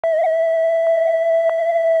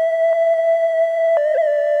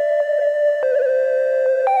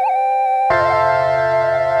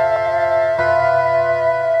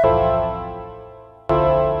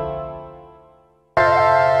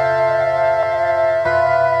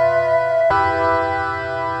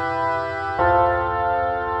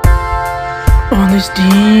All these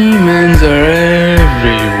demons are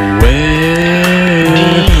everywhere.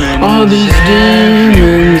 All these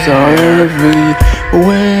demons are everywhere.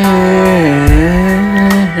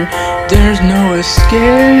 There's no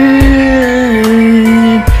escape.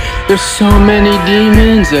 There's so many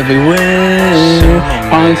demons everywhere,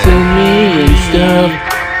 haunting me and stuff.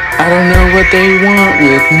 I don't know what they want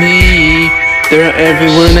with me. They're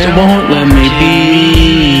everywhere and they won't let me be.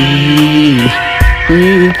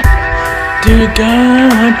 Dear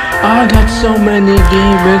God, I got so many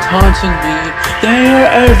demons haunting me. They are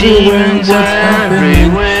everywhere. What's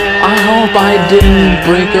happening? I hope I didn't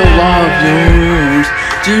break a law of yours.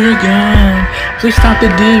 Dear God, please stop the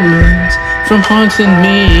demons from haunting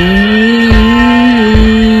me.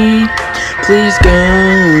 Please,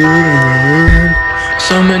 God.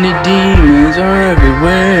 So many demons are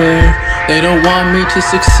everywhere. They don't want me to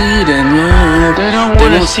succeed in life. They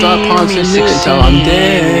won't stop haunting me until I'm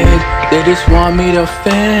dead. They just want me to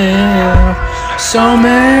fail. So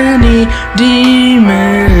many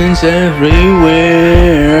demons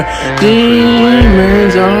everywhere.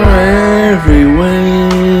 Demons are everywhere.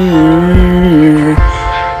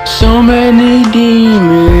 So many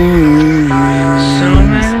demons.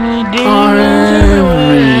 Are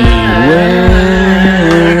everywhere.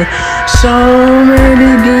 So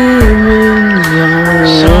many demons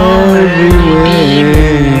are everywhere.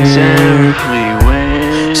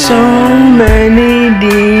 So many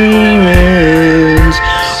demons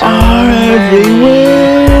are everywhere.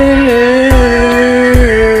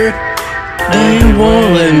 They won't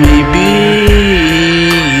let me be.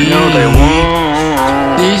 No, they won't.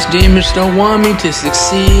 These demons don't want me to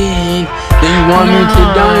succeed. They want me to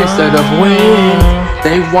die instead of win.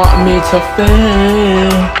 They want me to fail.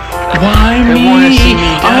 Why me?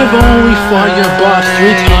 I've only fought your boss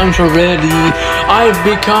 3 times already. I've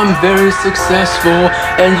become very successful,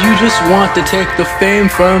 and you just want to take the fame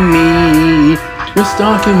from me. You're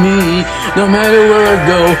stalking me, no matter where I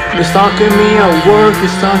go. You're stalking me at work,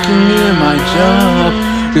 you're stalking me at my job.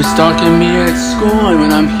 You're stalking me at school and when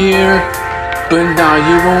I'm here. But now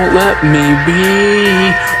you won't let me be.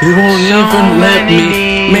 You won't even let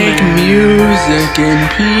me make music in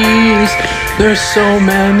peace. There's so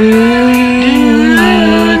many.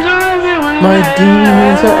 My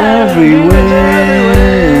demons are everywhere.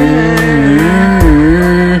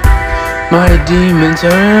 My demons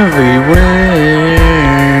are everywhere.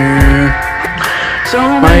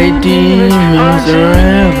 My demons are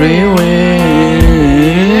everywhere.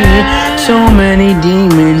 So many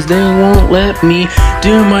demons, they won't let me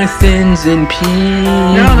do my things in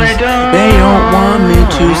peace. No, they don't. They don't want me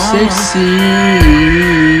to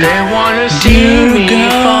succeed. They want to see me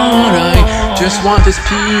fall. I just want this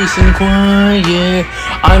peace and quiet.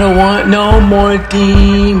 I don't want no more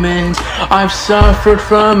demons. I've suffered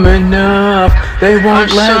from enough. They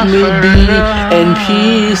won't let me be in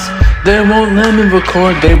peace. They won't let me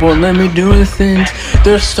record, they won't let me do the things.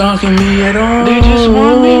 They're stalking me at all. They just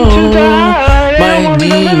want me to die. My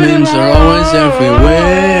demons are always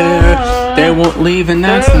everywhere. They won't leave and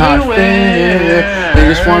that's not fair. They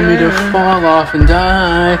just want me to fall off and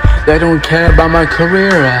die. They don't care about my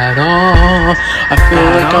career at all. I feel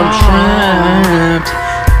like I'm trapped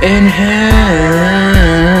in hell.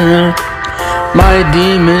 My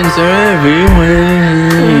demons are everywhere.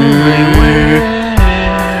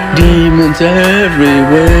 Demons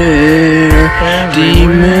everywhere.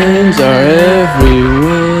 Demons are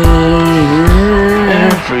everywhere.